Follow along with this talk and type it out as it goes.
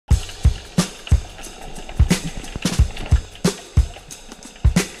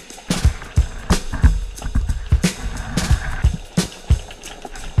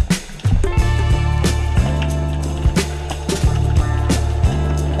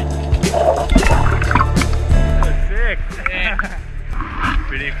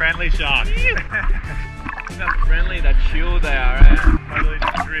friendly sharks. That friendly, that chill they are, eh? Totally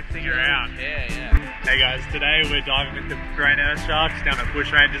just drifting around. Yeah. Hey guys, today we're diving with the great earth sharks down at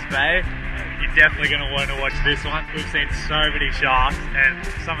Bushrangers Bay. You're definitely going to want to watch this one. We've seen so many sharks and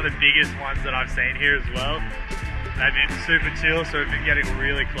some of the biggest ones that I've seen here as well. They've been super chill, so we've been getting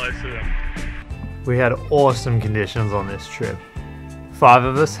really close to them. We had awesome conditions on this trip. 5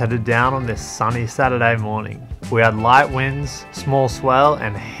 of us headed down on this sunny Saturday morning. We had light winds, small swell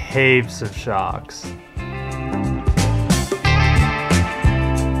and heaps of sharks.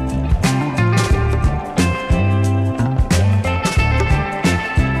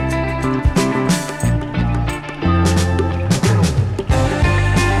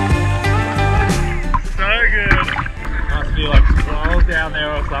 Down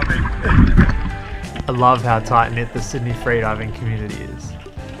there or something. I love how tight-knit the Sydney freediving community is.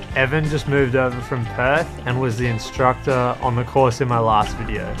 Evan just moved over from Perth and was the instructor on the course in my last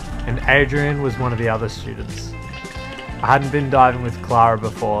video, and Adrian was one of the other students. I hadn't been diving with Clara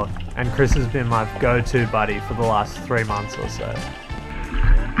before, and Chris has been my go-to buddy for the last 3 months or so.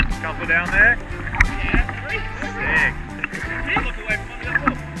 Couple down there? Yeah, 3. Sick. Look away from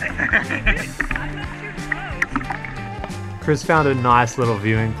the Chris found a nice little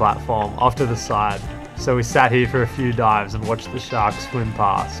viewing platform off to the side, so we sat here for a few dives and watched the sharks swim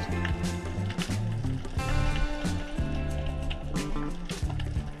past.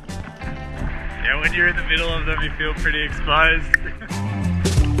 Yeah, when you're in the middle of them you feel pretty exposed.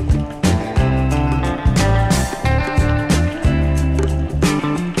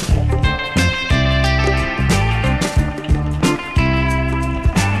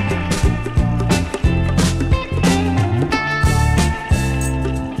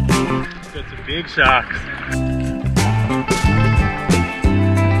 Big sharks. Nice.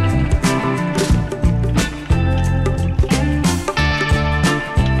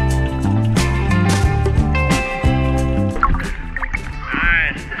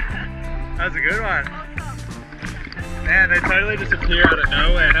 That was a good one. Man, they totally just appear out of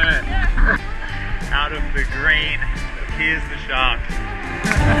nowhere, huh? Out of the green appears the shark.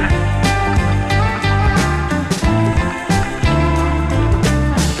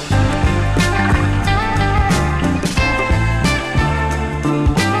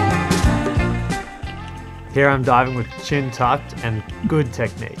 Here I'm diving with chin tucked and good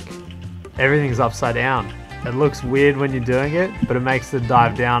technique. Everything's upside down. It looks weird when you're doing it, but it makes the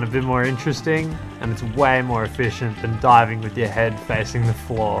dive down a bit more interesting, and it's way more efficient than diving with your head facing the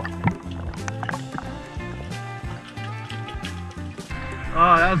floor.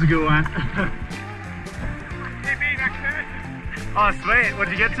 Oh, that was a good one. Oh, sweet.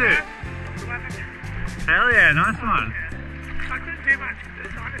 What'd you get to? Hell yeah, nice one. I couldn't do much with the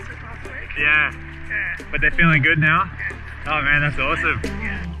dinosaurs last week. Yeah. Yeah. But they're feeling good now? Oh man, that's awesome.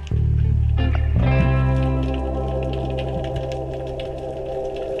 Yeah.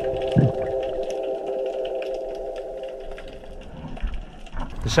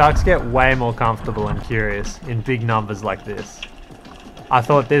 The sharks get way more comfortable and curious in big numbers like this. I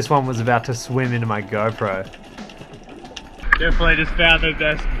thought this one was about to swim into my GoPro. Definitely just found the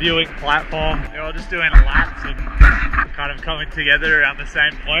best viewing platform. They're all just doing laps and kind of coming together around the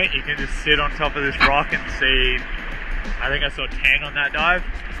same point. You can just sit on top of this rock and see, I think I saw 10 on that dive.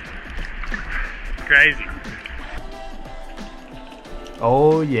 Crazy.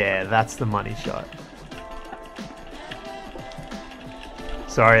 Oh yeah, that's the money shot.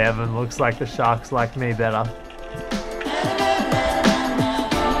 Sorry Evan, looks like the sharks like me better.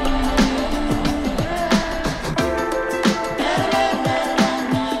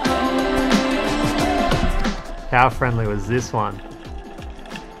 How friendly was this one?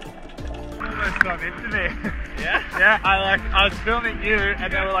 Almost got into me. Yeah? Yeah, I was filming you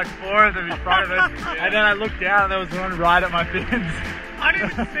and there were like 4 of them in front of us, and then I looked down and there was one right at my fins. I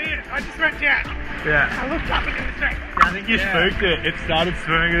didn't even see it. I just went down. Yeah. I looked up and it was straight. I think you spooked it. It started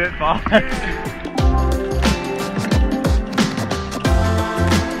swimming a bit fast. Yeah.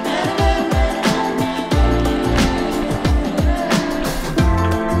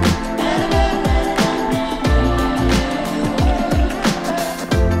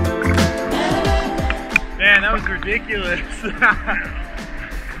 Man, that was ridiculous.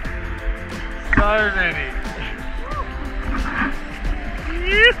 So many.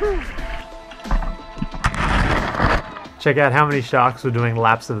 Check out how many sharks were doing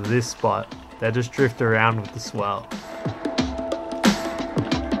laps of this spot. They just drift around with the swell.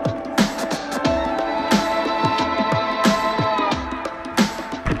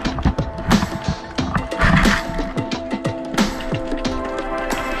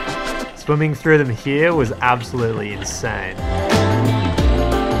 Swimming through them here was absolutely insane.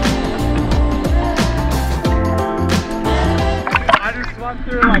 run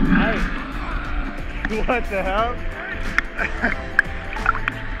through like 8. What the hell? I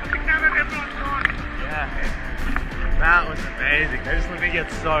think now that everyone's gone. Yeah. That was amazing. They just let me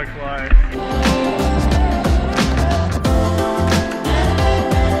get so close.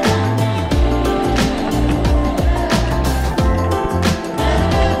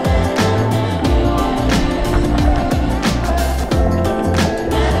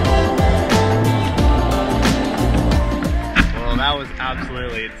 That was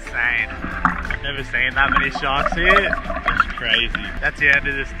absolutely insane. I've never seen that many sharks here. It's crazy. That's the end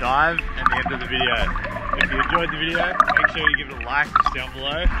of this dive and the end of the video. If you enjoyed the video, make sure you give it a like just down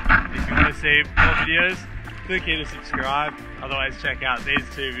below. If you want to see more videos, click here to subscribe. Otherwise, check out these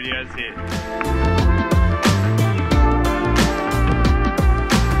 2 videos here.